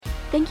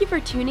Thank you for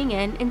tuning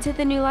in into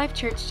the New Life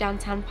Church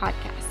Downtown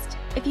podcast.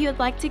 If you would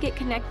like to get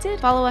connected,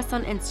 follow us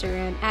on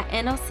Instagram at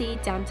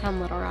NLC Downtown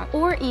Little Rock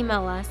or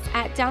email us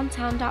at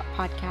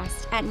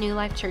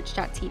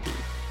downtown.podcast@newlifechurch.tv.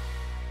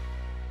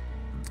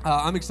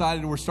 I'm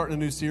excited. We're starting a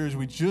new series.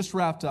 We just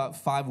wrapped up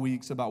 5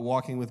 weeks about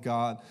walking with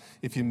God.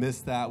 If you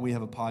missed that, we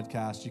have a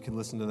podcast. You can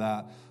listen to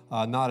that.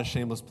 Not a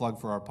shameless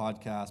plug for our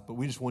podcast, but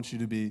we just want you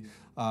to be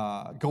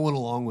going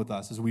along with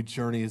us as we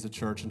journey as a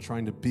church and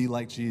trying to be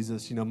like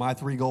Jesus. You know, my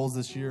 3 goals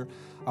this year,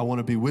 I want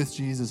to be with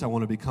Jesus, I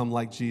want to become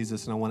like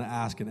Jesus, and I want to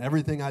ask in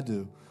everything I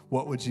do,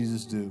 what would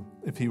Jesus do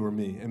if he were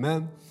me?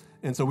 Amen?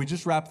 And so we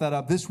just wrapped that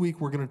up. This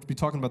week, we're going to be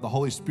talking about the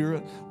Holy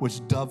Spirit,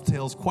 which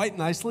dovetails quite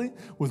nicely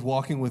with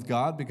walking with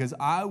God, because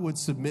I would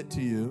submit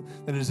to you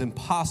that it is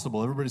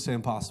impossible, everybody say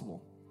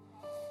impossible,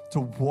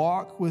 to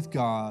walk with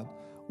God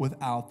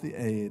without the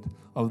aid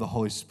of the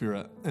Holy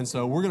Spirit. And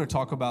so we're going to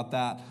talk about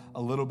that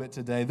a little bit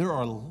today. There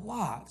are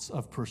lots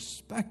of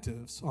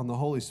perspectives on the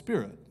Holy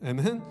Spirit.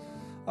 Amen?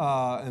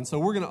 And so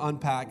we're going to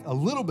unpack a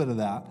little bit of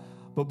that.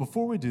 But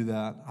before we do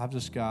that, I've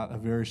just got a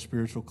very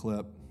spiritual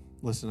clip.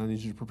 Listen, I need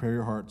you to prepare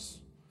your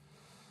hearts.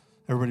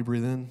 Everybody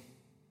breathe in,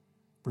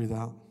 breathe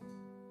out.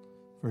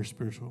 Very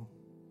spiritual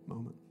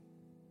moment.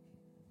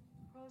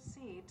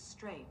 Proceed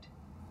straight.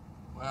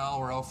 Well,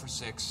 we're 0 for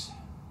 6.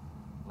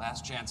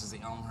 Last chance is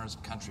the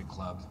Elmhurst Country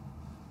Club,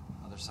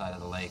 other side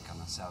of the lake on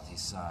the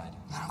southeast side.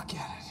 I don't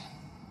get it.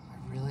 I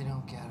really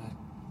don't get it.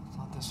 I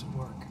thought this would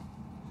work.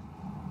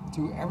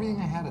 Threw everything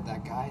I had at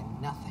that guy,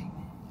 nothing.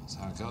 That's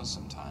how it goes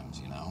sometimes,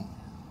 you know.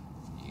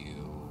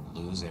 You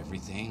lose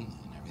everything,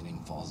 and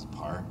everything falls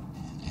apart,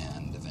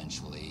 and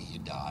eventually you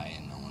die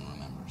and no one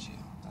remembers you.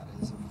 That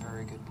is a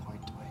very good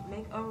point, Dwight.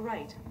 Make a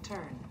right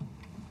turn.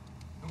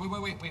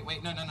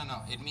 Wait.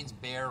 No. It means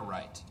bear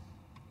right.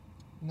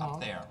 No,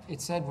 Up there.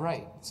 It said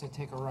right. It said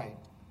take a right.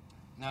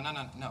 No,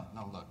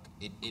 look.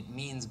 It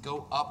means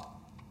go up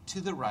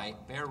to the right,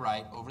 bear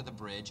right, over the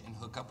bridge, and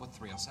hook up with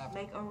 307.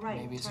 Make a right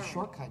Maybe it's turn. a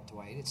shortcut,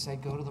 Dwight. It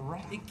said go to the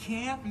right. It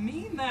can't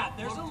mean that.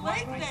 There's a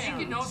lake there. I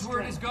think it knows where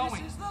it is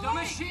going. This is the The lake.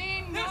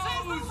 machine This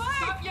knows. is the lake.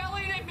 Stop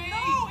yelling at me.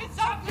 No, it's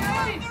Stop up there.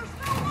 yelling. There's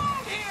no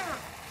lake here.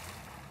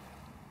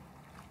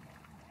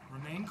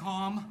 Remain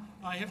calm.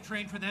 I have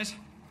trained for this.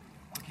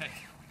 Okay.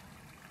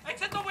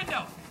 Exit the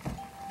window.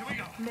 Here we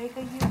go. Make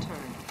a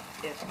U-turn,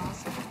 if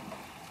possible.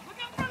 Look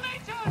out for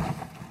Legion.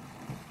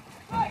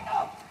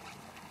 Michael,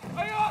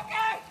 are you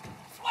okay?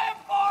 Swim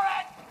for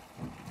it.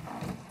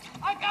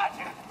 I got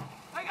you.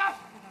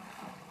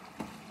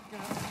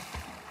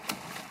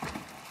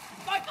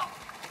 Michael, let go.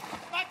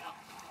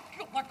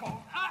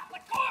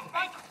 Let go of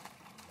me.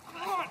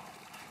 Come on.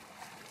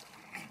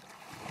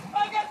 I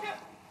got you.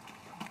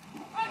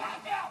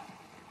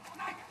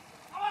 Michael,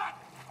 come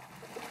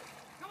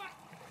on.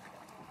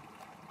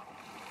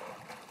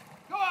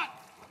 Go on.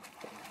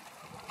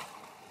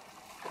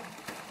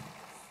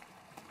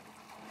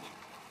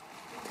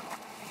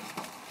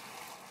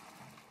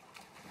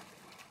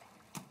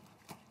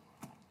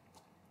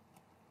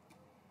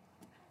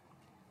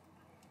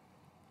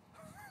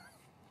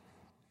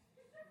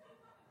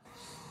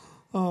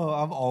 Oh,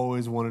 I've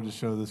always wanted to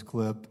show this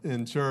clip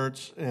in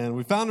church, and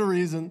we found a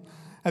reason.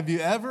 Have you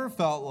ever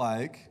felt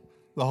like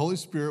the Holy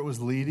Spirit was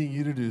leading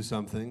you to do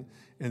something,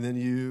 and then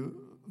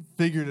you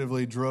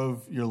figuratively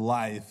drove your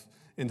life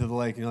into the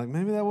lake, and you're like,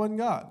 maybe that wasn't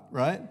God,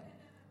 right?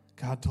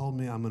 God told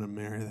me I'm going to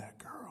marry that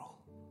girl,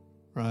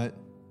 right?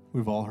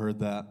 We've all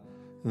heard that.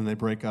 And then they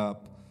break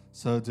up.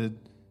 So did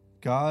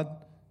God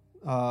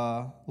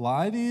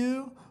lie to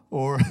you,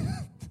 or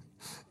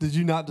did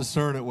you not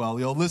discern it well?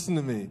 Yo, listen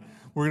to me.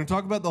 We're going to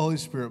talk about the Holy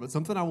Spirit, but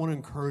something I want to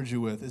encourage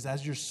you with is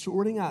as you're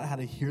sorting out how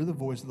to hear the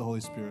voice of the Holy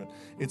Spirit,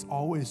 it's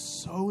always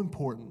so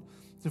important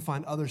to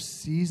find other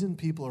seasoned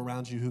people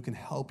around you who can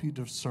help you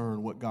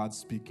discern what God's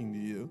speaking to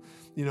you.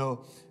 You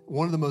know,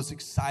 one of the most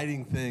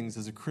exciting things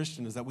as a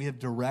Christian is that we have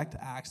direct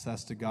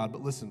access to God.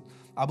 But listen,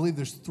 I believe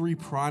there's 3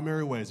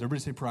 primary ways.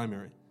 Everybody say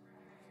primary.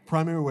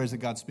 Primary ways that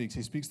God speaks.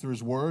 He speaks through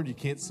his word. You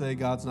can't say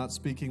God's not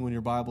speaking when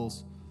your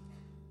Bible's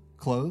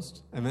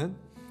closed. Amen?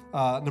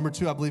 Number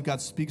 2, I believe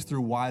God speaks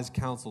through wise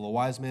counsel. A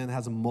wise man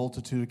has a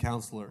multitude of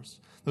counselors.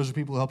 Those are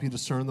people who help you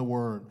discern the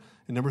word.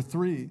 And number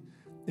 3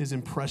 is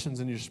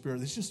impressions in your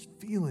spirit. It's just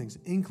feelings,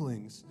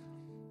 inklings,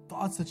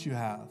 thoughts that you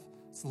have.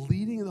 It's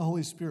leading in the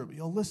Holy Spirit. But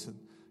listen,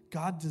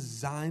 God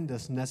designed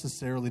us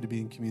necessarily to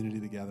be in community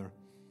together.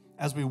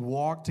 As we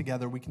walk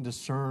together, we can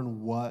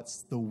discern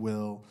what's the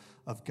will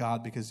of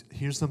God, because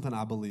here's something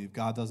I believe.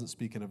 God doesn't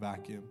speak in a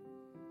vacuum.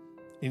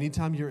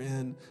 Anytime you're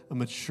in a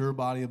mature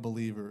body of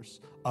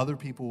believers, other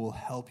people will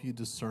help you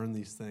discern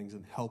these things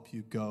and help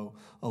you go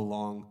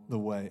along the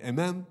way.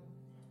 Amen?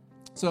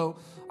 So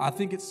I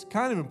think it's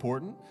kind of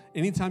important.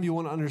 Anytime you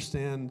want to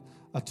understand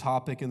a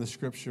topic in the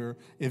Scripture,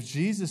 if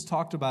Jesus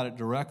talked about it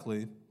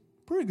directly,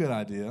 pretty good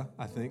idea,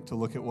 I think, to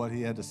look at what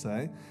he had to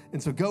say.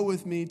 And so go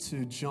with me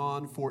to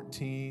John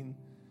 14,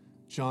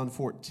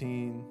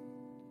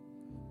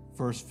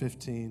 verse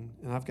 15.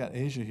 And I've got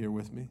Asia here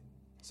with me.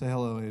 Say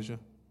hello, Asia.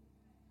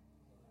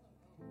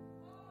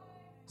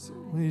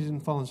 Well, you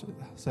didn't fall in.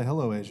 Say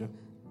hello, Asia.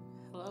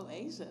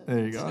 Jesus.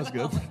 There you go. That's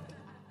good.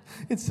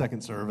 It's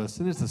second service,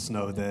 and it's a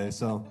snow day,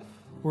 so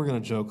we're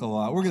going to joke a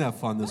lot. We're going to have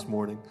fun this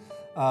morning.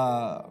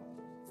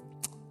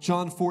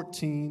 John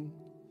 14,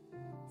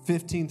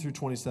 15 through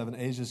 27.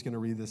 Asia's going to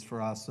read this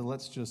for us, so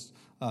let's just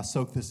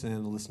soak this in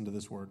and listen to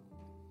this word.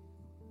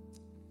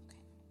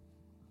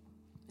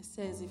 It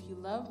says, if you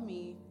love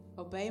me,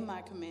 obey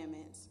my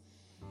commandments,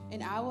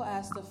 and I will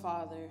ask the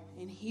Father,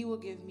 and he will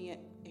give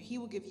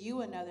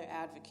you another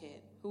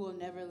advocate who will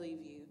never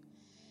leave you.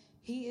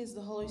 He is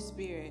the Holy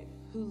Spirit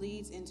who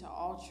leads into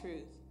all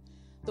truth.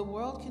 The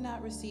world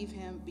cannot receive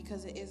him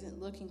because it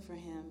isn't looking for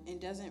him and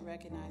doesn't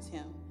recognize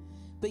him.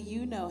 But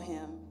you know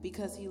him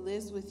because he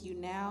lives with you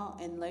now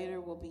and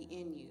later will be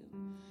in you.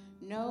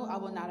 No, I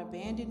will not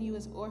abandon you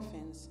as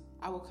orphans.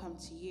 I will come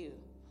to you.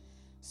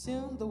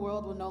 Soon the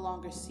world will no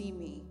longer see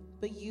me,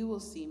 but you will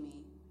see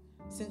me.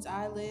 Since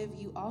I live,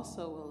 you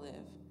also will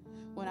live.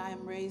 When I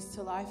am raised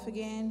to life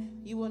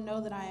again, you will know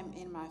that I am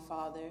in my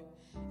Father,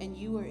 and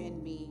you are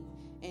in me,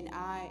 and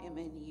I am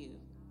in you.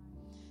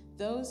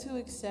 Those who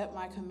accept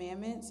my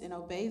commandments and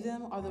obey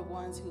them are the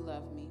ones who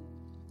love me.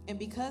 And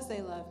because they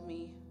love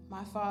me,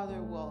 my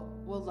Father will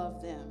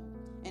love them,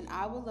 and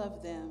I will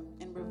love them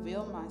and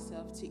reveal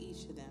myself to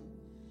each of them.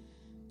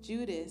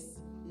 Judas,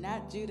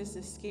 not Judas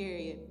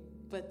Iscariot,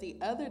 but the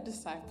other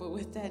disciple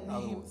with that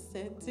name,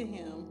 said to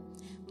him,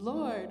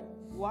 Lord,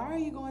 why are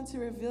you going to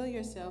reveal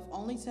yourself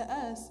only to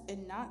us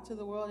and not to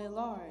the world at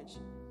large?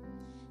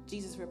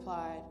 Jesus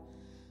replied,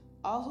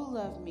 all who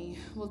love me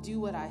will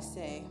do what I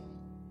say.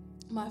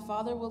 My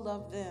Father will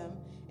love them,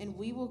 and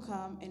we will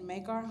come and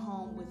make our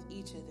home with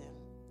each of them.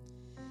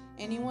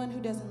 Anyone who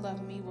doesn't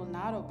love me will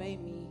not obey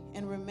me,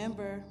 and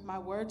remember, my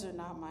words are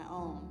not my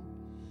own.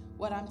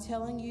 What I'm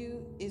telling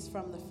you is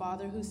from the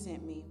Father who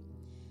sent me.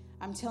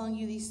 I'm telling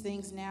you these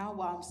things now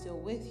while I'm still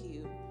with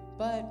you,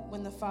 but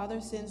when the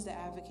Father sends the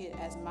advocate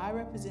as my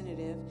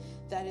representative,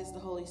 that is the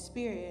Holy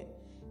Spirit,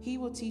 he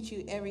will teach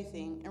you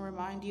everything and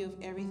remind you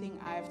of everything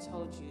I have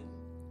told you.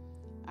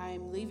 I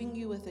am leaving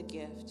you with a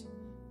gift,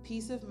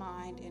 peace of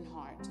mind and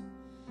heart.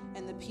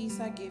 And the peace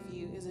I give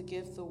you is a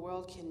gift the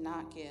world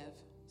cannot give.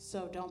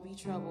 So don't be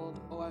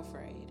troubled or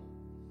afraid.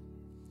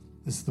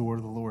 This is the word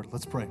of the Lord.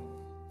 Let's pray.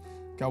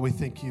 God, we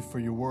thank you for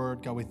your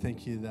word. God, we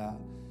thank you that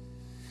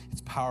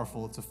it's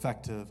powerful, it's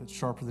effective, it's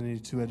sharper than any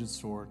two-edged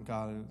sword.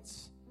 God, and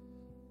it's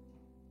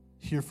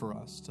here for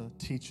us to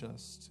teach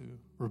us, to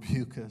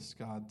rebuke us,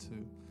 God,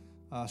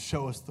 to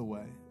show us the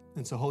way.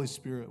 And so, Holy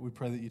Spirit, we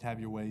pray that you'd have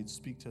your way. You'd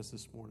speak to us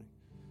this morning.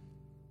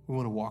 We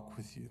want to walk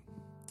with you.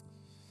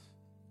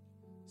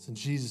 It's in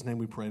Jesus' name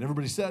we pray. And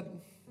everybody said,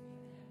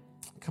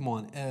 come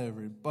on,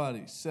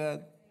 everybody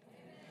said,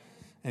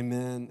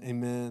 amen,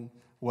 amen.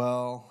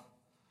 Well,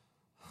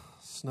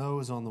 snow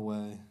is on the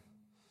way.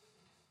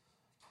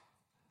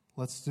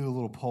 Let's do a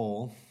little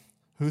poll.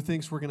 Who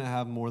thinks we're going to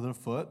have more than a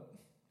foot?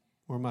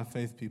 Where are my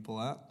faith people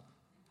at?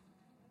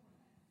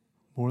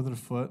 More than a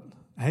foot.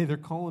 Hey, they're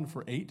calling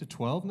for 8 to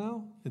 12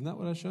 now? Isn't that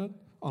what I showed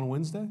on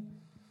Wednesday?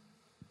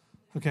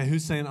 Okay,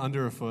 who's saying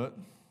under a foot?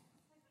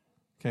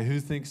 Okay, who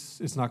thinks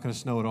it's not going to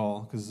snow at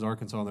all? Because it's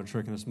Arkansas and they're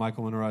tricking us.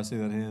 Michael Monroe, I see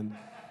that hand.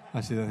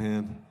 I see that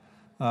hand.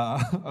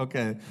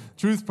 Okay,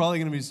 truth's probably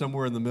going to be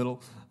somewhere in the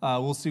middle.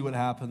 We'll see what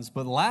happens.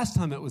 But the last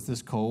time it was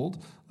this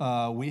cold,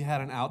 we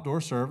had an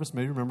outdoor service.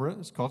 Maybe you remember it.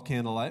 It's called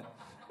Candlelight.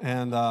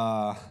 And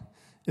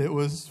it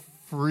was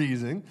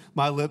freezing.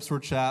 My lips were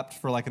chapped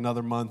for like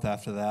another month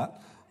after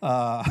that.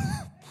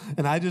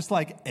 And I just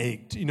like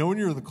ached. You know when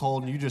you're in the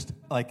cold and you just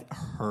like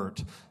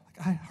hurt.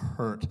 Like I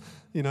hurt.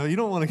 You know, you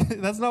don't want to,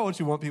 that's not what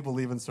you want people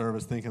leaving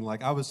service thinking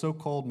like, I was so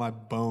cold my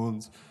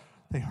bones,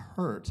 they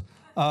hurt.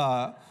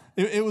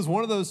 It was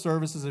one of those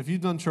services, if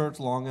you've done church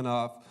long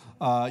enough,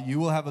 you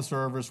will have a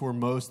service where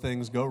most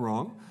things go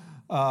wrong.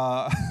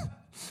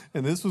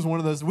 And this was one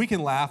of those, we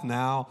can laugh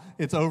now.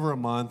 It's over a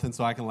month, and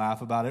so I can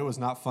laugh about it. It was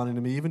not funny to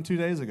me even 2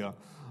 days ago.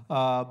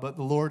 But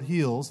the Lord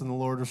heals and the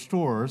Lord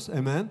restores.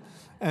 Amen?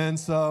 And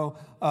so,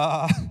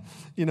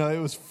 it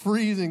was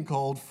freezing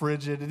cold,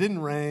 frigid. It didn't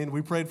rain.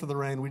 We prayed for the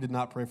rain. We did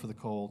not pray for the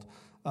cold.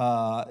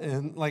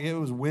 And it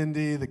was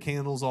windy. The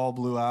candles all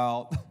blew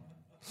out.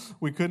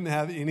 We couldn't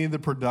have any of the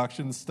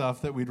production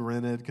stuff that we'd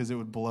rented because it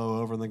would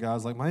blow over. And the guy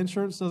was like, my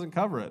insurance doesn't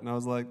cover it. And I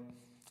was like,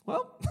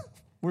 well,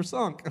 we're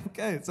sunk.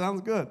 Okay, it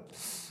sounds good.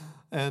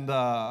 And,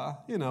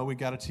 we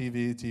got a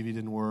TV. TV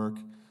didn't work.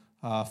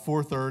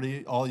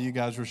 4:30, all you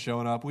guys were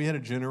showing up. We had a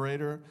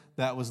generator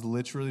that was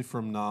literally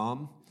from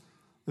Nam.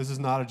 This is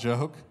not a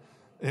joke.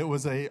 It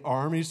was a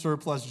Army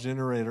surplus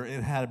generator.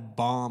 It had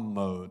bomb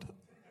mode.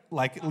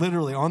 Like,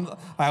 literally.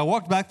 I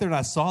walked back there and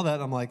I saw that.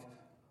 And I'm like,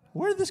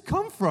 where did this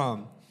come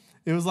from?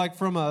 It was like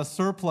from a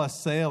surplus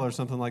sale or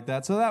something like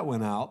that. So that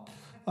went out.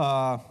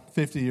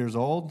 50 years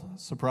old.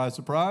 Surprise,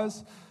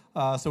 surprise.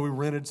 So we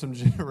rented some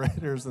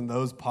generators, and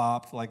those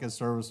popped like as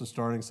service was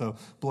starting. So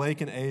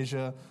Blake and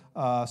Asia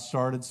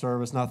started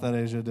service, not that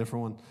Asia, a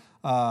different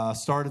one,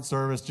 started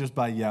service just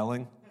by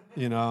yelling,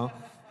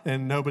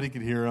 and nobody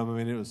could hear them.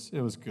 I mean,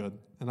 it was good.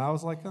 And I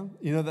was like,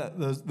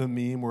 the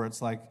meme where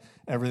it's like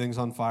everything's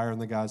on fire and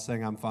the guy's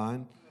saying, I'm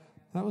fine?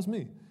 That was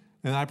me.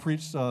 And I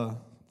preached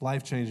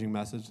life-changing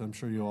message that I'm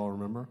sure you all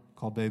remember,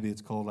 called Baby,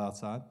 It's Cold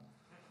Outside.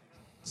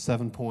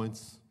 7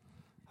 points.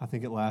 I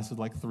think it lasted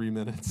like 3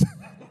 minutes.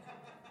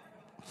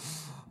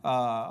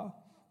 What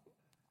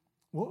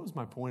was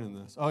my point in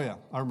this? Oh, yeah,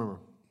 I remember.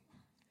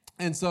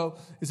 And so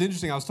it's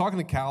interesting. I was talking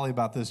to Callie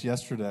about this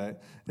yesterday,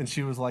 and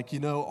she was like,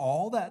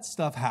 all that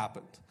stuff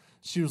happened.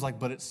 She was like,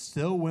 but it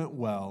still went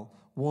well.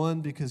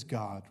 1, because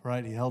God,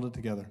 right? He held it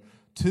together.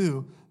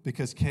 2,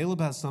 because Caleb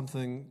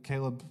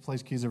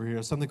plays keys over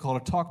here, something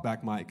called a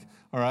talkback mic,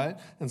 all right?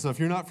 And so if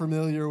you're not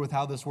familiar with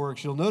how this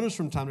works, you'll notice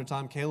from time to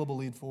time, Caleb will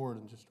lead forward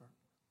and just start.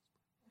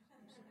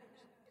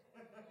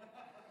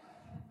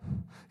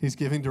 He's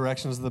giving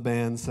directions to the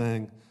band,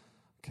 saying,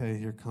 okay,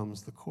 here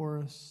comes the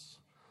chorus.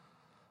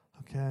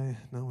 Okay,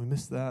 no, we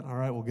missed that. All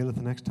right, we'll get it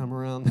the next time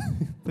around.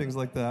 Things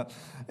like that.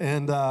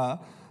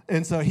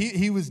 And so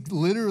he was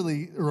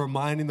literally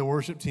reminding the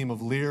worship team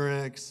of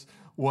lyrics,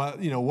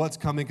 what's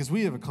coming, because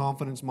we have a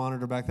confidence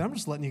monitor back there. I'm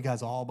just letting you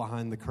guys all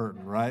behind the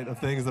curtain, right, of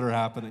things that are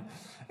happening.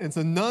 And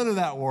so none of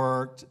that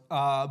worked,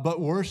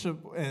 but worship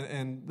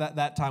and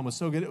that time was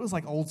so good. It was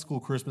like old school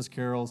Christmas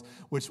carols,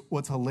 which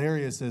what's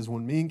hilarious is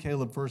when me and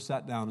Caleb first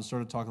sat down and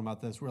started talking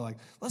about this, we were like,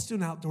 let's do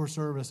an outdoor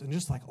service and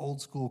just like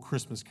old school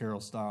Christmas carol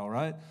style,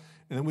 right?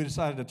 And then we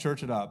decided to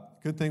church it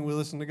up. Good thing we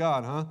listened to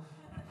God, huh?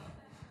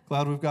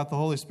 Glad we've got the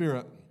Holy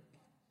Spirit.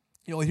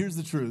 Here's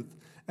the truth.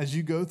 As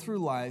you go through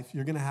life,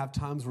 you're going to have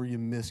times where you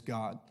miss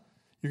God.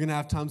 You're going to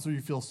have times where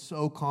you feel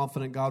so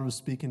confident God was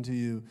speaking to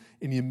you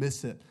and you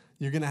miss it.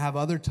 You're going to have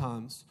other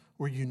times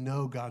where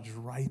God's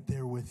right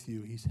there with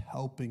you. He's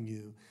helping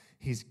you.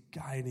 He's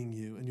guiding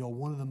you. And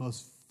one of the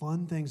most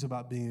fun things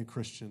about being a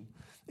Christian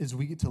is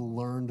we get to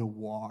learn to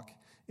walk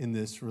in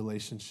this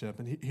relationship.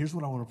 And here's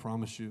what I want to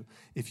promise you.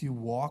 If you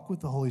walk with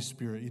the Holy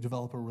Spirit, you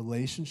develop a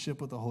relationship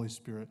with the Holy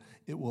Spirit,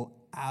 it will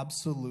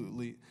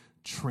absolutely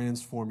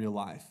transform your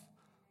life.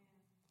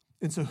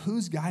 And so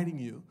who's guiding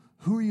you?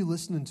 Who are you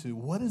listening to?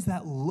 What does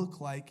that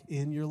look like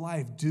in your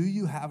life? Do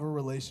you have a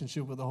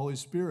relationship with the Holy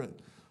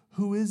Spirit?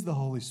 Who is the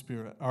Holy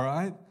Spirit? All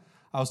right?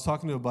 I was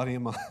talking to a buddy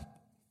of mine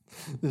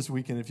this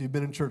weekend. If you've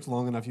been in church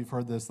long enough, you've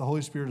heard this. The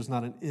Holy Spirit is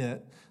not an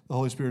it. The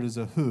Holy Spirit is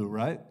a who,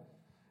 right?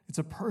 It's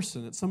a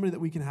person. It's somebody that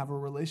we can have a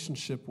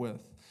relationship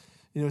with.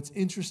 It's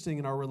interesting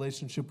in our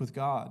relationship with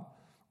God.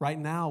 Right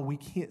now, we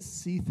can't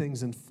see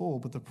things in full,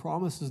 but the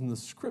promises in the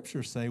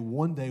Scripture say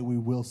one day we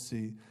will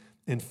see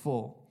in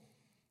full.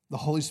 The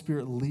Holy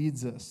Spirit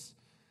leads us.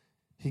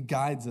 He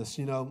guides us.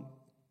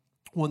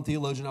 One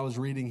theologian I was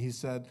reading, he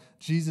said,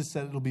 Jesus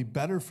said, it'll be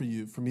better for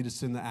me to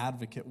send the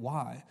advocate.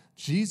 Why?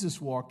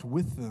 Jesus walked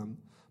with them,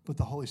 but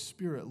the Holy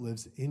Spirit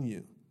lives in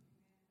you.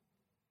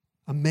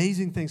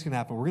 Amazing things can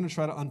happen. We're going to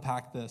try to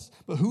unpack this.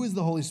 But who is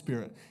the Holy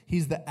Spirit?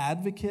 He's the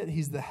advocate.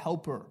 He's the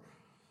helper.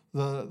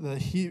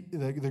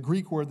 The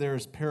Greek word there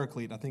is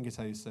paraclete. I think is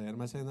how you say it.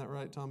 Am I saying that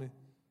right, Tommy?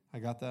 I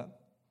got that?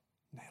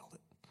 Nailed it.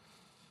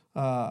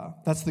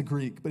 That's the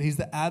Greek. But he's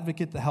the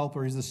advocate, the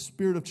helper. He's the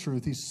Spirit of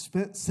truth. He's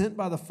sent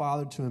by the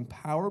Father to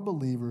empower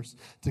believers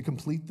to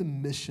complete the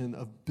mission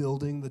of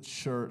building the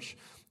church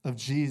of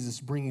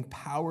Jesus, bringing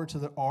power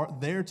to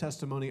their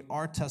testimony,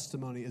 our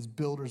testimony as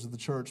builders of the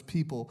church,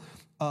 people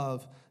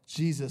of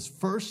Jesus.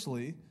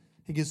 Firstly,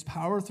 he gives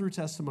power through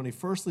testimony,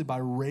 firstly by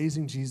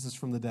raising Jesus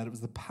from the dead. It was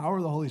the power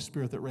of the Holy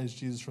Spirit that raised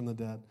Jesus from the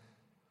dead.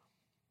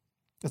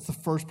 That's the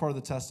first part of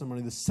the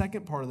testimony. The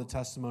second part of the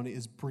testimony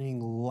is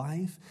bringing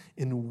life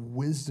and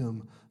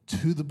wisdom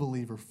to the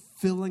believer,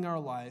 filling our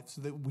life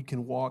so that we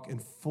can walk in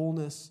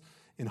fullness,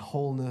 in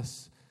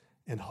wholeness,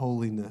 and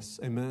holiness.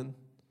 Amen?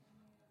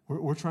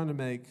 We're trying to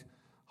make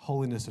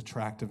holiness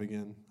attractive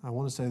again. I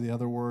want to say the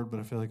other word, but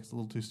I feel like it's a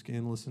little too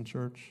scandalous in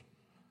church.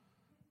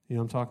 You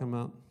know what I'm talking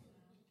about?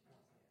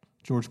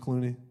 George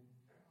Clooney,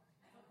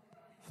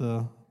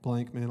 the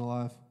blank man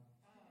alive.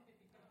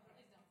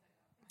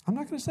 I'm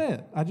not going to say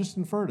it. I just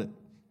inferred it.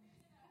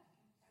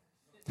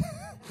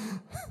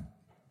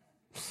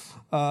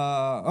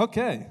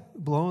 Okay,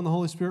 blowing the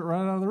Holy Spirit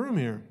right out of the room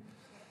here.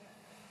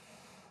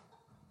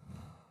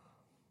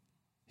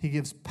 He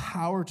gives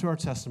power to our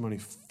testimony,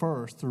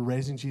 first, through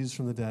raising Jesus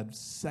from the dead.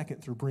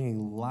 Second, through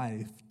bringing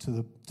life to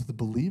the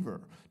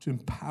believer, to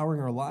empowering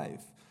our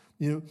life.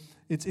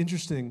 It's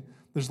interesting.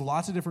 There's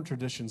lots of different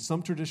traditions.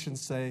 Some traditions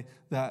say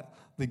that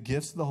the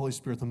gifts of the Holy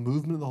Spirit, the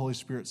movement of the Holy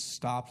Spirit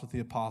stopped with the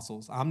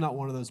apostles. I'm not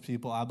one of those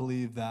people. I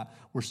believe that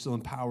we're still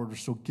empowered, we're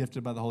still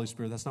gifted by the Holy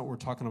Spirit. That's not what we're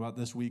talking about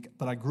this week.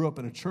 But I grew up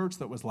in a church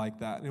that was like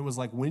that. And it was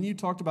like when you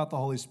talked about the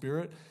Holy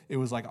Spirit, it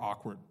was like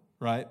awkward,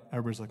 right?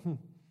 Everybody's like,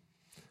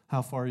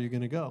 how far are you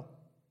going to go?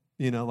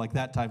 Like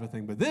that type of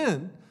thing. But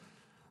then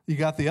you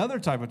got the other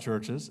type of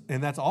churches,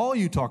 and that's all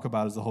you talk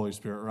about is the Holy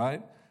Spirit,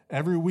 right?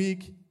 Every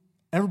week,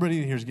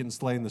 everybody in here is getting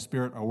slain in the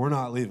Spirit, or we're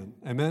not leaving.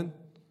 Amen?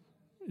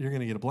 You're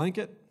going to get a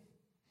blanket.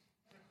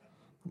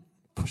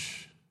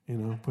 Push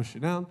you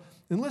down.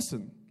 And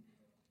listen,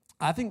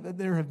 I think that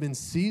there have been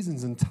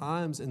seasons and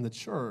times in the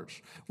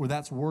church where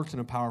that's worked in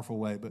a powerful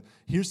way. But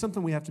here's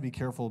something we have to be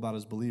careful about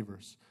as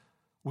believers.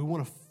 We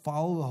want to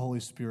follow the Holy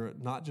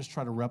Spirit, not just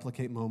try to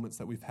replicate moments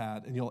that we've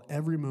had. And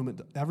every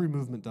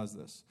movement does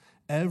this.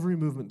 Every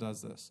movement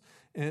does this.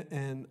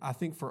 And I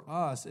think for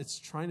us, it's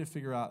trying to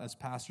figure out as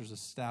pastors, as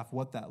staff,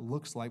 what that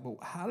looks like. But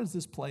how does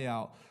this play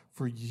out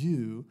for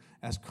you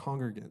as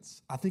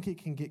congregants? I think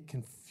it can get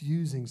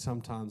confusing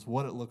sometimes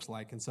what it looks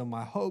like. And so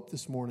my hope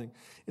this morning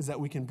is that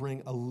we can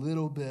bring a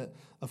little bit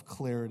of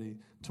clarity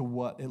to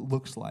what it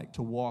looks like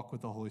to walk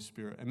with the Holy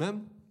Spirit.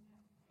 Amen?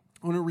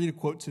 I want to read a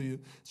quote to you.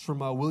 It's from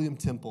William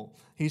Temple.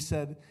 He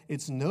said,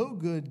 "It's no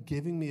good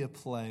giving me a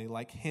play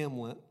like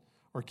Hamlet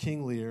or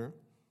King Lear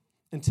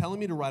and telling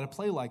me to write a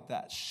play like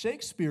that.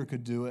 Shakespeare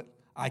could do it.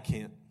 I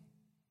can't.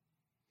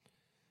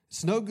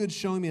 It's no good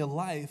showing me a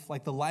life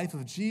like the life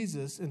of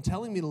Jesus and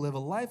telling me to live a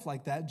life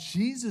like that.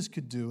 Jesus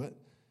could do it.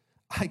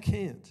 I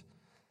can't.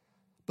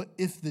 But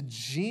if the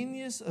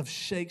genius of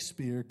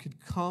Shakespeare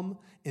could come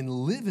and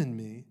live in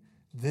me,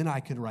 then I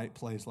could write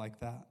plays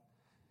like that.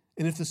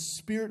 And if the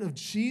Spirit of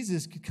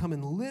Jesus could come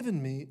and live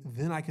in me,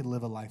 then I could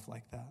live a life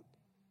like that."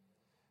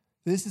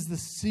 This is the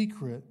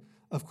secret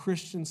of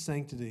Christian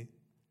sanctity.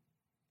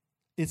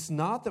 It's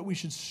not that we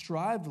should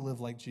strive to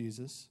live like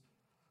Jesus,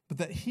 but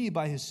that He,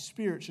 by His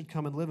Spirit, should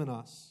come and live in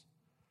us.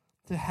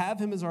 To have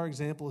Him as our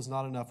example is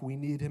not enough. We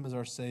need Him as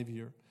our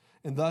Savior.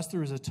 And thus,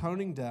 through His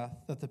atoning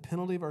death, that the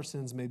penalty of our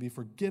sins may be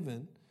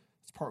forgiven.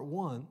 That's part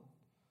one.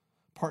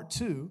 Part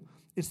two,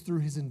 it's through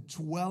His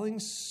indwelling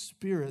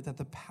Spirit that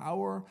the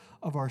power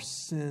of our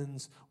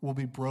sins will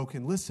be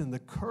broken. Listen, the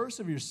curse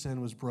of your sin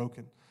was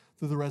broken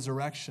through the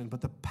resurrection, but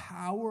the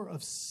power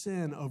of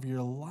sin over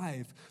your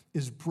life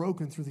is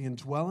broken through the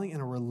indwelling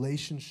and a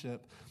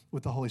relationship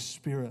with the Holy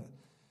Spirit.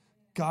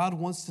 God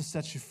wants to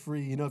set you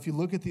free. You know, if you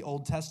look at the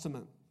Old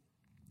Testament,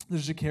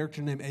 there's a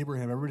character named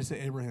Abraham. Everybody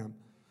say Abraham.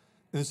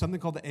 And there's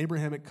something called the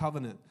Abrahamic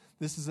covenant.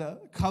 This is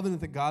a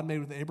covenant that God made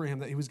with Abraham,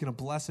 that He was going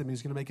to bless him. He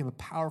was going to make him a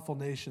powerful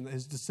nation, that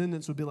his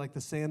descendants would be like the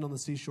sand on the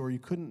seashore. You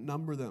couldn't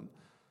number them.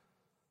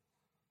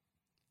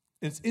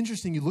 And it's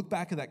interesting, you look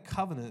back at that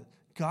covenant,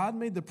 God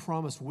made the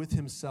promise with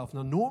Himself.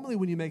 Now, normally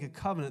when you make a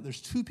covenant, there's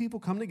two people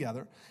come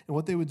together, and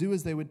what they would do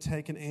is they would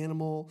take an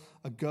animal,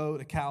 a goat,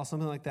 a cow,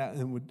 something like that,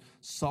 and would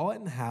saw it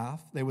in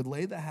half. They would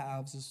lay the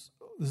halves.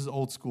 This is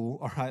old school,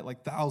 all right,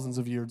 like thousands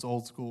of years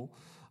old school.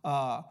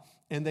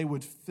 And they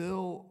would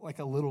fill like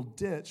a little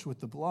ditch with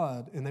the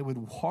blood, and they would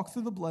walk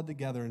through the blood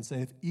together and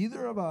say, if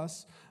either of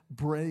us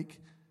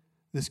break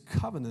this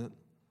covenant,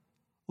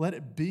 let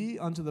it be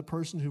unto the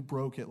person who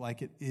broke it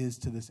like it is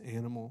to this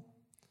animal.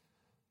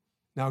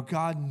 Now,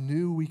 God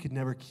knew we could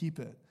never keep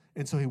it,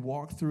 and so He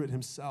walked through it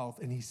Himself,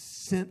 and He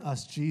sent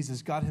us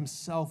Jesus. God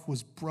Himself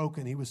was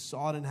broken. He was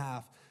sawed in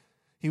half.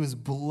 He was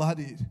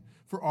bloodied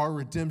for our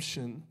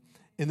redemption.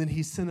 And then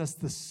He sent us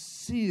the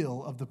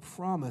seal of the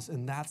promise,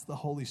 and that's the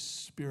Holy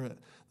Spirit.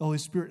 The Holy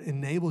Spirit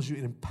enables you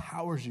and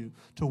empowers you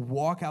to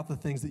walk out the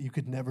things that you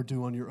could never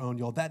do on your own,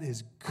 y'all. That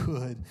is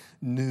good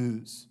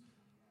news.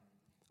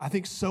 I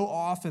think so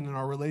often in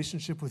our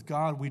relationship with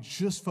God, we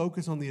just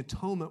focus on the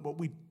atonement, but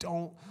we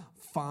don't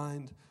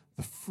find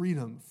the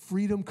freedom.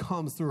 Freedom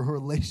comes through a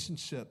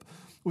relationship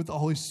with the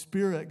Holy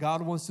Spirit.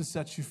 God wants to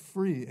set you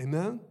free.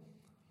 Amen?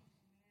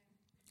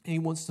 And He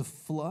wants to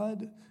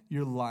flood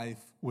your life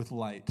with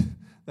light.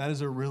 That is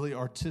a really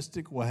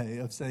artistic way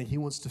of saying He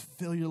wants to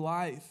fill your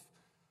life.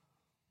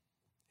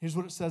 Here's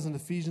what it says in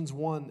Ephesians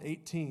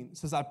 1:18. It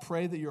says, "I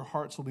pray that your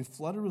hearts will be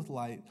flooded with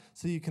light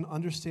so you can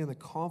understand the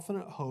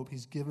confident hope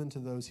He's given to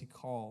those He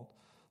called,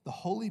 the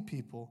holy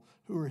people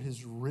who are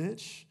His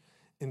rich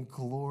and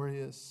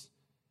glorious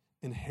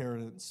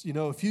inheritance." You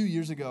know, a few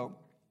years ago,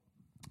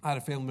 I had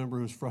a family member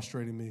who was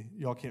frustrating me.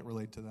 Y'all can't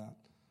relate to that,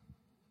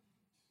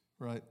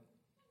 right?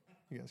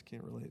 You guys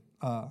can't relate.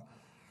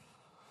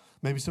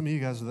 Maybe some of you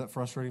guys are that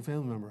frustrating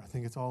family member. I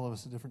think it's all of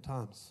us at different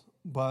times.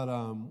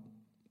 But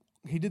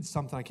he did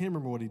something. I can't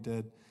remember what he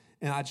did.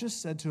 And I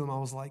just said to him, I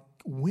was like,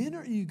 when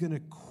are you going to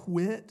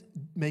quit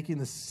making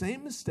the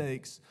same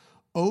mistakes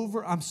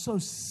over? I'm so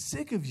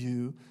sick of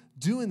you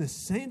doing the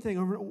same thing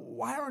over.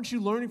 Why aren't you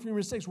learning from your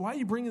mistakes? Why are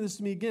you bringing this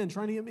to me again,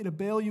 trying to get me to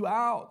bail you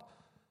out?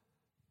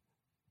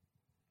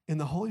 And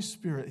the Holy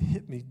Spirit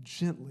hit me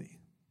gently,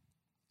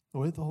 the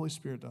way that the Holy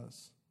Spirit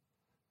does,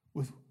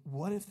 with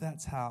what if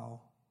that's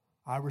how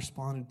I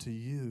responded to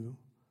you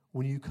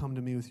when you come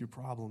to me with your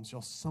problems?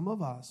 Y'all, some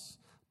of us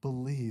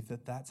believe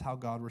that that's how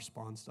God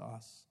responds to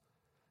us.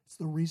 It's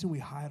the reason we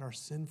hide our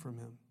sin from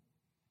Him.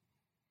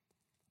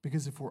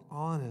 Because if we're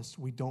honest,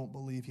 we don't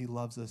believe He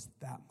loves us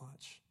that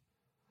much.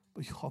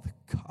 But y'all, the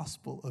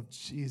gospel of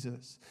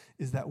Jesus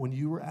is that when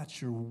you were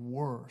at your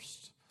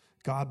worst,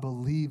 God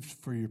believed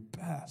for your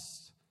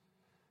best.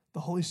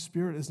 The Holy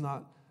Spirit is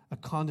not a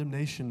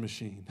condemnation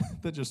machine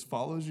that just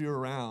follows you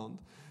around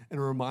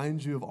and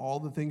reminds you of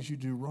all the things you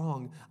do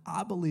wrong.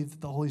 I believe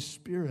that the Holy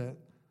Spirit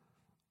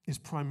is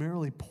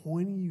primarily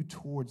pointing you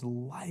towards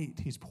light.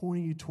 He's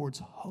pointing you towards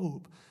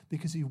hope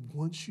because He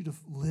wants you to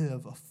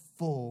live a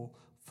full,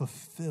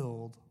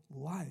 fulfilled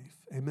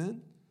life.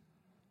 Amen?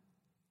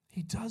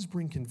 He does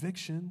bring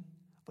conviction,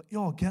 but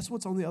y'all, guess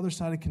what's on the other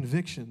side of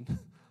conviction?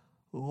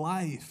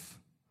 Life.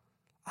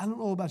 I don't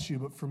know about you,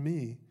 but for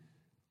me,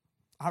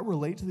 I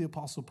relate to the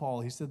Apostle Paul.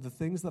 He said, the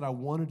things that I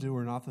want to do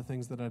are not the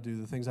things that I do.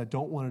 The things I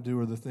don't want to do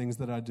are the things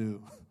that I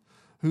do.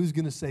 Who's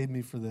going to save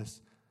me for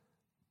this?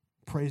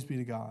 Praise be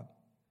to God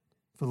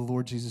for the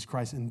Lord Jesus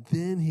Christ. And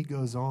then he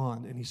goes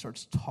on and he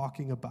starts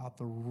talking about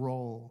the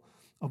role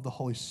of the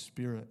Holy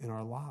Spirit in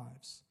our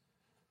lives.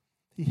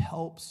 He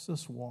helps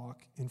us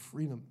walk in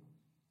freedom.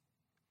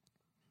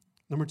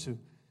 Number 2,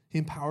 he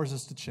empowers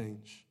us to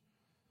change.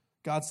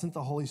 God sent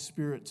the Holy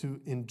Spirit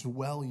to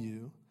indwell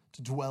you,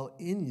 to dwell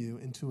in you,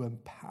 and to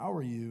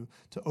empower you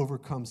to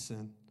overcome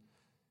sin.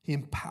 He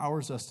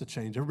empowers us to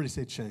change. Everybody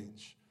say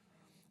change.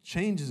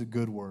 Change is a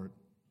good word.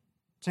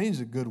 Change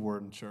is a good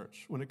word in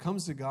church. When it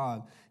comes to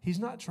God, he's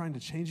not trying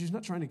to change you. He's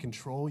not trying to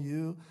control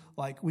you.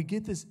 Like, we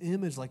get this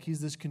image like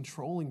he's this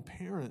controlling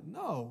parent.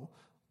 No,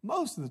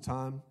 most of the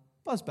time,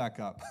 let's back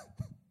up.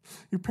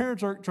 Your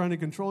parents aren't trying to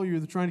control you.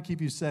 They're trying to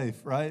keep you safe,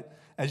 right?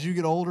 As you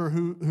get older,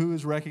 who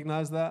has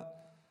recognized that?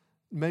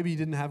 Maybe you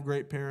didn't have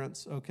great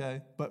parents,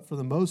 okay? But for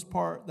the most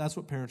part, that's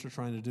what parents are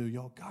trying to do.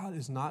 Y'all, God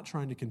is not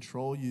trying to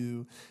control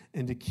you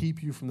and to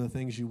keep you from the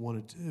things you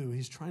want to do.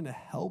 He's trying to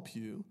help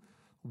you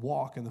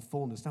walk in the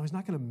fullness. Now, he's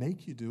not going to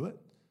make you do it,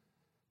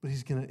 but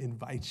he's going to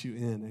invite you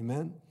in,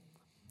 amen?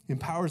 He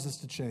empowers us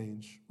to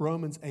change.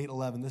 Romans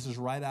 8:11, this is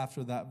right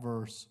after that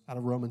verse out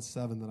of Romans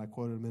 7 that I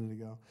quoted a minute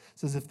ago. It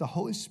says, if the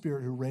Holy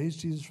Spirit who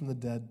raised Jesus from the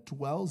dead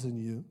dwells in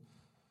you,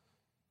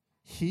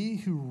 he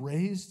who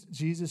raised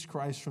Jesus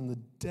Christ from the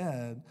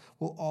dead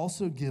will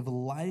also give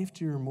life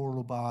to your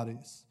mortal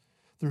bodies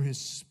through his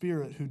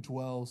Spirit who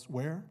dwells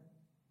where?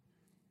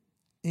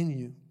 In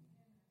you.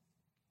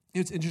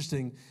 It's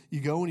interesting. You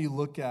go and you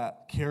look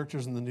at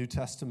characters in the New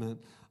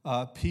Testament.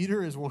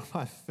 Peter is one of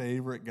my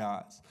favorite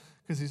guys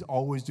because he's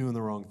always doing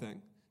the wrong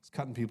thing. He's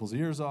cutting people's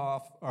ears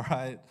off, all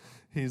right?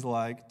 He's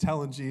like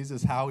telling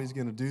Jesus how he's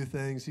going to do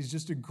things. He's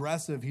just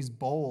aggressive. He's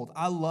bold.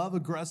 I love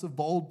aggressive,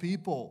 bold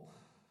people.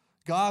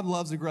 God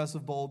loves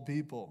aggressive, bold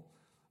people.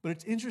 But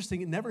it's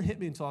interesting. It never hit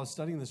me until I was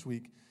studying this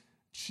week.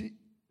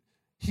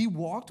 He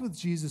walked with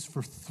Jesus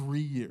for 3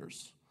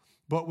 years,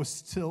 but was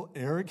still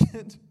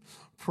arrogant,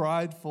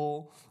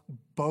 prideful,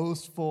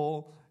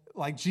 boastful.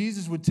 Like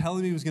Jesus would tell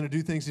him he was going to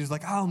do things. He was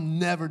like, I'll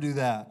never do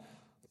that.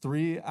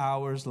 3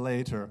 hours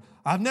later,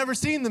 I've never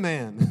seen the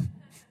man.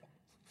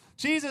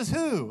 Jesus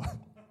who?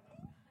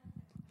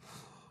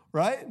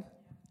 Right?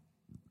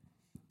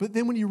 But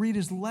then when you read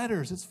his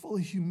letters, it's full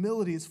of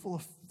humility, it's full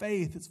of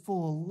faith, it's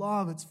full of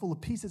love, it's full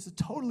of peace. It's a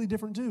totally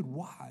different dude.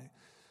 Why?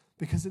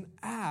 Because in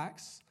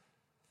Acts,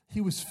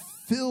 he was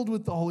filled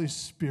with the Holy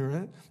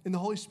Spirit, and the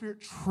Holy Spirit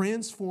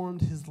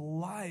transformed his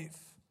life.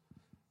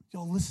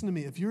 Y'all, listen to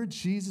me. If you're a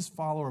Jesus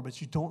follower,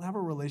 but you don't have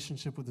a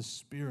relationship with the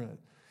Spirit,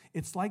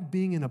 it's like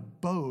being in a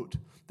boat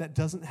that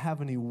doesn't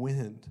have any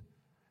wind.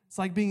 It's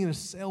like being in a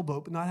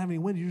sailboat but not having any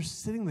wind. You're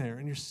just sitting there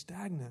and you're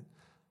stagnant.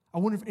 I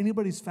wonder if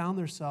anybody's found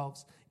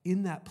themselves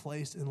in that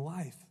place in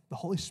life. The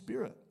Holy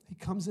Spirit, he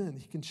comes in.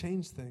 He can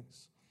change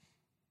things.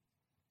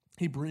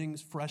 He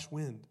brings fresh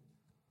wind.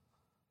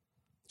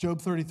 Job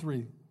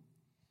 33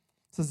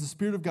 says, the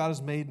Spirit of God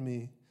has made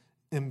me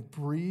and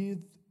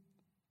breathed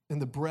in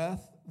the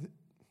breath.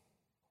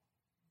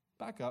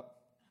 Back up.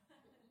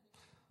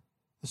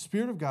 The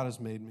Spirit of God has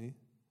made me,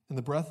 and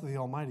the breath of the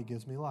Almighty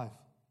gives me life.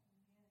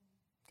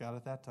 Got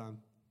it that time.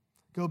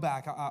 Go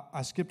back.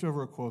 I skipped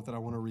over a quote that I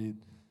want to read.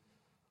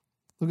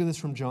 Look at this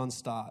from John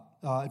Stott.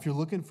 If you're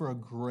looking for a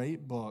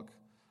great book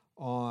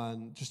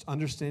on just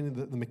understanding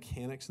the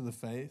mechanics of the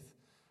faith,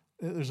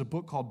 there's a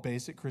book called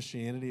Basic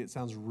Christianity. It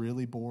sounds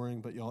really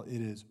boring, but y'all,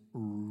 it is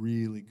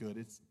really good.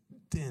 It's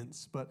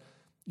dense, but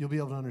you'll be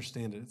able to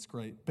understand it. It's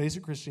great.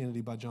 Basic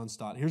Christianity by John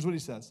Stott. Here's what he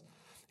says.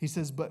 He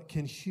says, but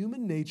can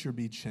human nature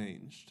be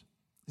changed?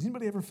 Has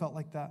anybody ever felt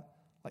like that?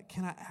 Like,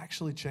 can I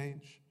actually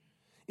change?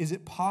 Is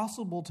it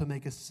possible to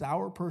make a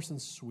sour person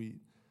sweet,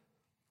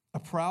 a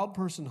proud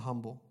person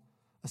humble,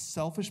 a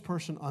selfish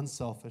person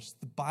unselfish?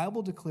 The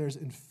Bible declares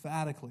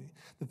emphatically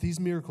that these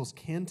miracles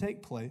can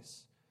take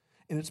place,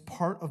 and it's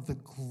part of the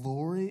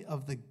glory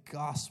of the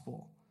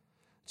gospel.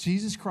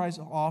 Jesus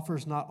Christ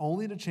offers not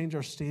only to change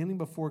our standing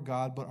before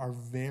God, but our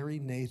very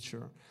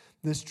nature.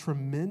 This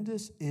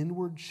tremendous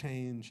inward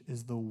change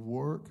is the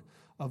work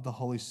of the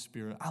Holy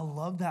Spirit. I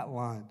love that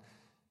line.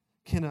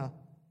 Can a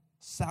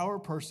sour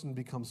person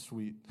become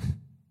sweet?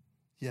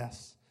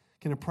 Yes.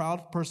 Can a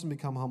proud person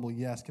become humble?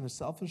 Yes. Can a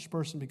selfish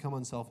person become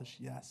unselfish?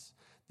 Yes.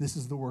 This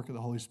is the work of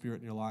the Holy Spirit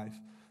in your life.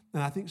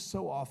 And I think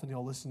so often,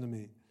 y'all listen to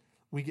me,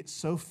 we get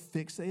so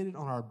fixated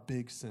on our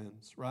big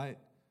sins, right?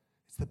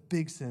 It's the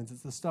big sins.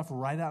 It's the stuff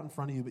right out in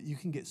front of you, but you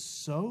can get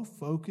so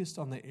focused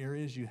on the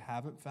areas you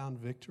haven't found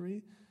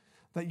victory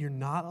that you're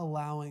not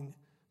allowing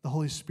the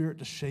Holy Spirit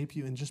to shape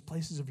you in just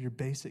places of your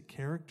basic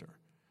character.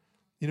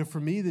 You know,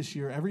 for me this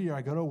year, every year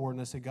I go to a word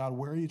and I say, God,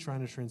 where are you trying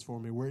to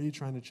transform me? Where are you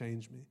trying to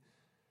change me?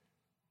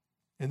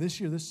 And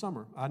this year, this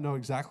summer, I know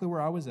exactly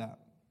where I was at.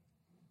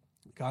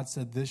 God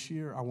said, this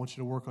year, I want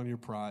you to work on your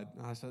pride.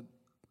 And I said,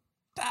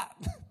 that.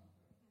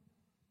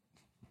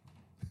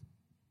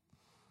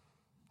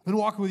 I've been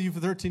walking with you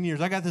for 13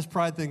 years. I got this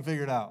pride thing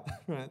figured out.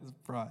 Right? This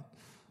pride.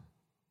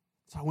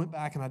 So I went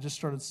back and I just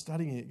started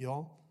studying it,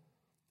 y'all.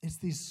 It's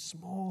these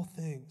small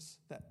things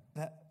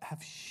that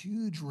have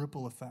huge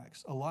ripple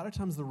effects. A lot of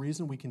times the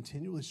reason we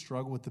continually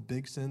struggle with the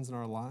big sins in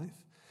our life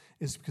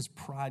is because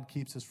pride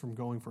keeps us from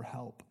going for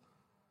help.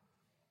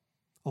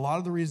 A lot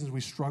of the reasons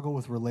we struggle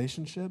with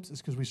relationships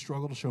is because we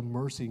struggle to show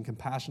mercy and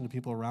compassion to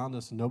people around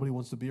us, and nobody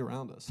wants to be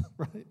around us,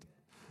 right?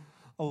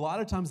 A lot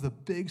of times the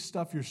big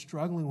stuff you're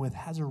struggling with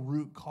has a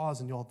root cause,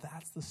 and y'all,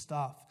 that's the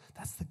stuff.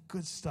 That's the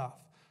good stuff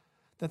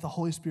that the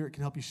Holy Spirit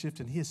can help you shift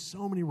in. He has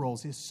so many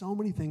roles. He has so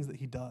many things that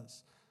he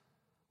does.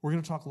 We're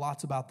going to talk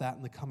lots about that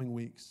in the coming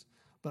weeks.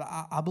 But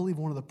I believe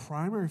one of the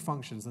primary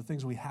functions, the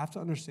things we have to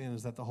understand,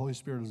 is that the Holy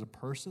Spirit is a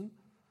person.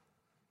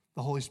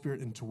 The Holy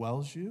Spirit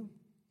indwells you.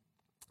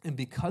 And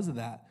because of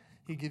that,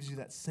 he gives you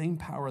that same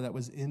power that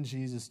was in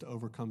Jesus to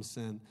overcome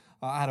sin.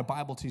 I had a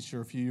Bible teacher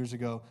a few years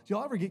ago. Do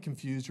y'all ever get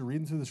confused? You're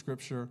reading through the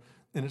scripture,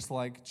 and it's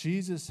like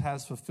Jesus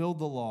has fulfilled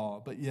the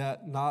law, but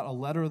yet not a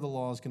letter of the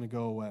law is going to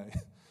go away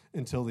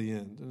until the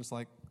end. And it's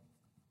like, I'm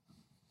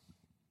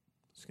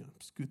just going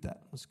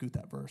to scoot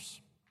that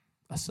verse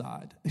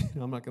aside.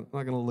 I'm not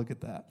going to look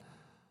at that.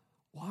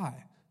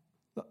 Why?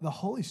 The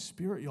Holy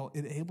Spirit, y'all,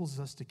 enables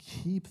us to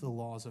keep the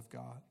laws of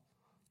God.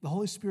 The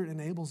Holy Spirit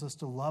enables us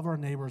to love our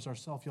neighbors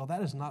ourselves. Y'all,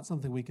 that is not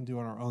something we can do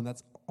on our own.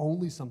 That's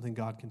only something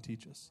God can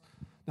teach us.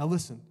 Now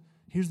listen,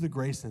 here's the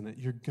grace in it.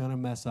 You're going to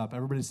mess up.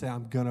 Everybody say,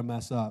 I'm going to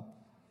mess up.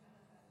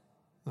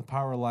 The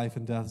power of life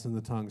and death is in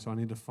the tongue, so I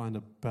need to find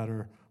a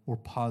better, more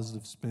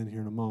positive spin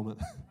here in a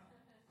moment.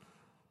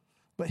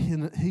 But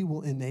he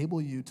will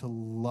enable you to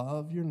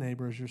love your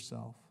neighbor as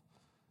yourself,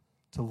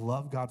 to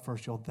love God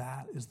first. Y'all,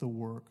 that is the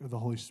work of the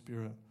Holy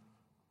Spirit.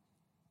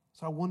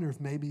 So I wonder if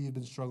maybe you've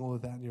been struggling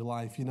with that in your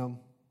life. You know,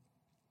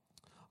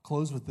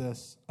 close with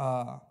this.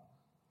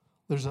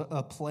 There's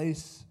a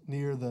place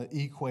near the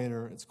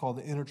equator. It's called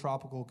the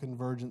Intertropical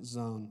Convergence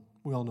Zone.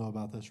 We all know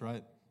about this,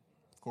 right?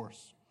 Of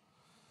course.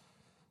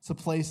 It's a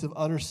place of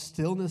utter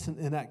stillness and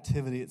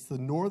inactivity. It's the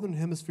northern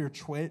hemisphere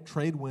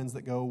trade winds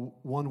that go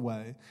one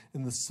way,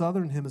 and the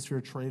southern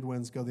hemisphere trade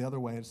winds go the other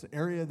way. It's the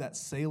area that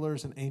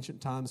sailors in ancient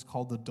times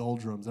called the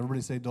doldrums. Everybody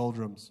say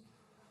doldrums.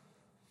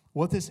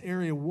 What this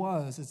area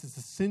was is it's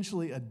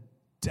essentially a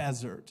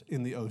desert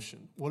in the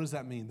ocean. What does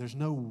that mean? There's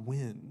no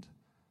wind.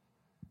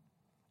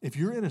 If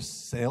you're in a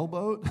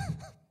sailboat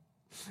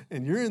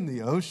and you're in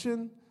the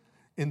ocean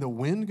and the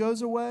wind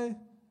goes away,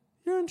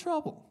 you're in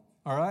trouble,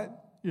 all right?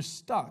 You're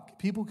stuck.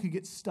 People could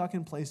get stuck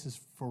in places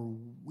for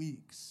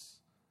weeks.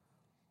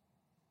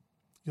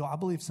 You know, I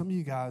believe some of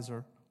you guys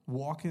are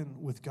walking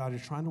with God.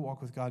 You're trying to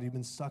walk with God. You've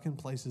been stuck in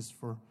places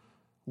for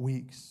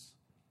weeks,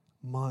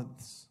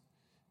 months,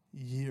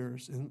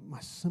 years. And my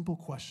simple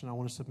question I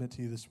want to submit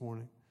to you this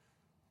morning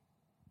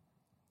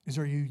is,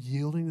 are you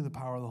yielding to the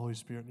power of the Holy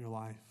Spirit in your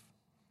life?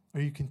 Are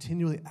you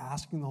continually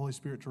asking the Holy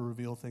Spirit to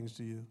reveal things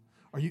to you?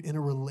 Are you in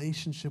a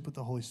relationship with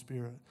the Holy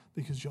Spirit?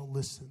 Because y'all,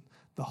 listen,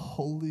 the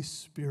Holy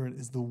Spirit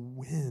is the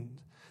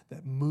wind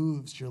that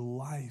moves your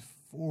life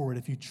forward.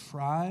 If you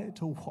try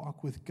to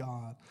walk with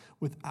God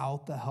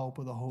without the help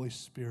of the Holy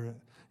Spirit,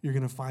 you're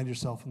going to find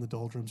yourself in the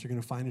doldrums. You're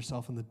going to find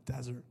yourself in the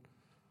desert.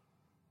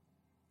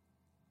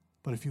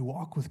 But if you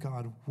walk with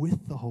God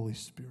with the Holy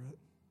Spirit,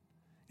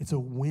 it's a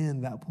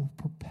wind that will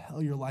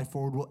propel your life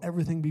forward. Will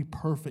everything be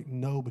perfect?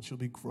 No, but you'll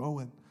be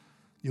growing.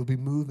 You'll be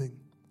moving.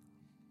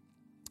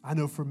 I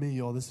know for me,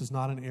 y'all, this is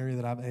not an area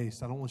that I've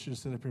aced. I don't want you to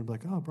sit up here and be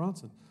like, oh,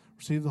 Bronson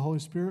received the Holy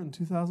Spirit in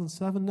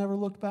 2007, never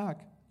looked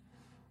back,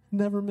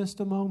 never missed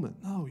a moment.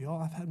 No,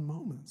 y'all, I've had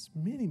moments,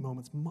 many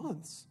moments,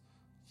 months,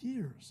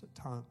 years at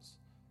times.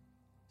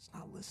 It's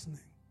not listening.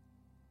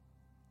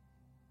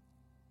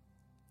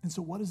 And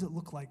so what does it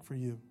look like for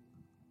you?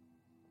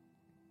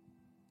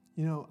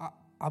 You know,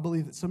 I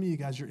believe that some of you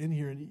guys, you're in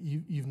here and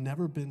you've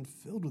never been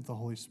filled with the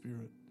Holy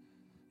Spirit.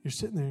 You're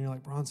sitting there and you're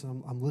like,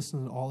 Bronson, I'm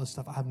listening to all this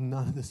stuff. I have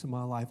none of this in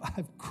my life. I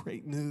have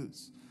great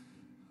news.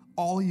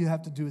 All you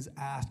have to do is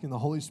ask, and the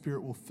Holy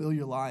Spirit will fill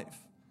your life.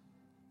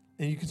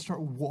 And you can start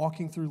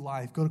walking through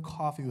life. Go to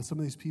coffee with some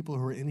of these people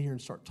who are in here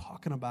and start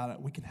talking about it.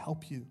 We can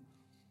help you.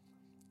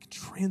 We can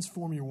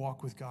transform your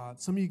walk with God.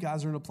 Some of you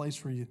guys are in a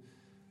place where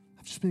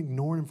I've just been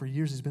ignoring him for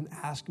years. He's been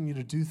asking you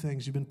to do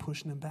things. You've been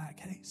pushing him back.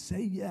 Hey,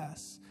 say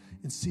yes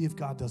and see if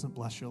God doesn't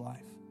bless your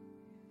life.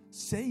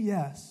 Say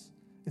yes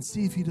and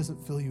see if he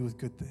doesn't fill you with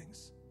good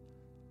things.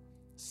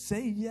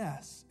 Say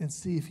yes and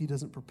see if he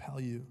doesn't propel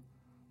you,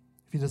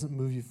 if he doesn't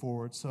move you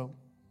forward. So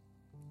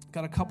I've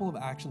got a couple of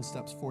action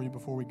steps for you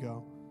before we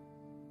go.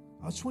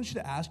 I just want you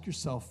to ask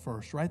yourself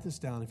first. Write this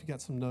down if you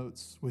got some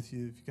notes with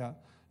you, if you got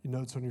your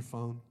notes on your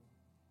phone.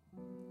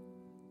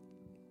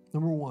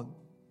 Number one,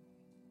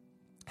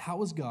 how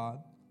has God,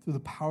 through the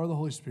power of the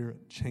Holy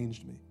Spirit,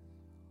 changed me?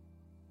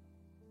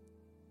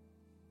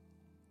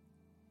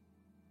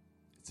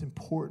 It's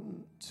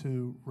important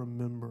to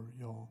remember,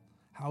 y'all.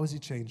 How has he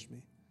changed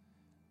me?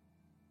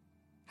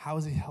 How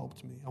has he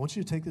helped me? I want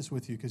you to take this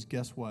with you because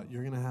guess what?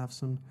 You're going to have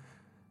some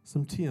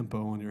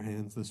tiempo on your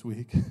hands this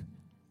week.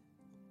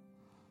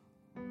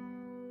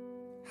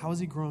 How has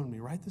he grown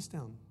me? Write this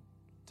down.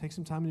 Take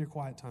some time in your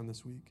quiet time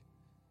this week.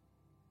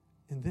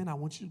 And then I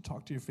want you to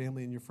talk to your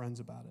family and your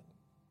friends about it.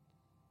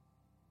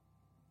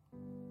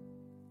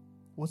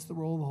 What's the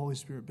role of the Holy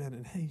Spirit been?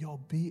 And hey, y'all,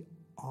 be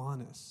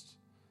honest.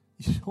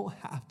 You don't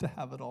have to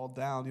have it all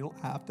down. You don't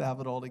have to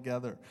have it all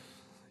together.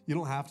 You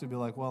don't have to be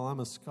like, well, I'm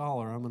a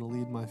scholar. I'm going to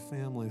lead my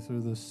family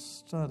through this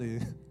study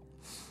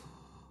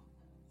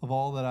of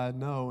all that I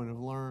know and have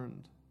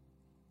learned.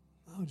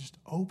 No, just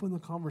open the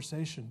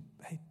conversation.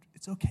 Hey,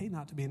 it's okay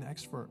not to be an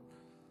expert.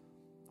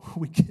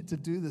 We get to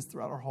do this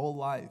throughout our whole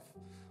life.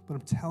 But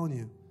I'm telling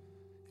you,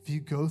 if you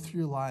go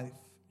through your life,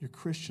 your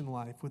Christian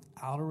life,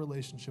 without a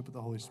relationship with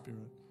the Holy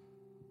Spirit,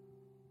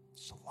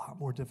 it's a lot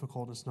more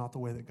difficult. It's not the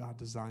way that God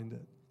designed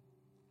it.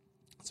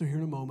 So here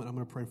in a moment, I'm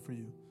going to pray for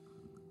you.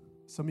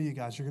 Some of you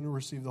guys, you're going to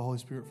receive the Holy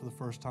Spirit for the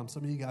first time.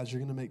 Some of you guys, you're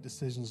going to make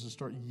decisions to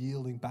start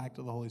yielding back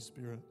to the Holy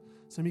Spirit.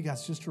 Some of you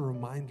guys, just a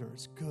reminder,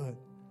 it's good.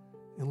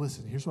 And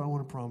listen, here's what I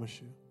want to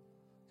promise you.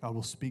 God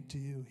will speak to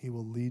you. He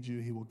will lead you.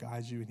 He will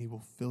guide you, and he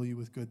will fill you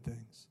with good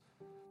things.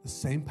 The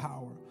same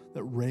power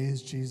that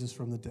raised Jesus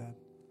from the dead,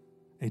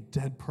 a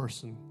dead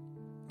person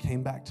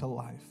came back to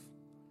life.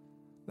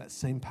 That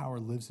same power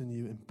lives in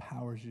you,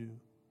 empowers you,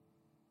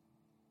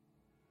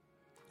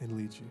 and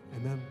leads you.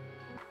 Amen.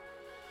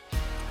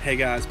 Hey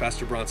guys,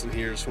 Pastor Bronson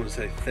here. Just want to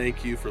say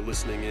thank you for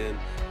listening in.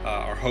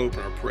 Our hope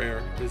and our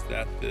prayer is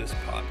that this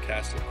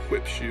podcast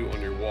equips you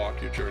on your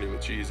walk, your journey with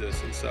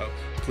Jesus. And so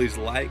please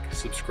like,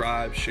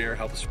 subscribe, share,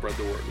 help us spread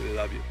the word. We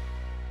love you.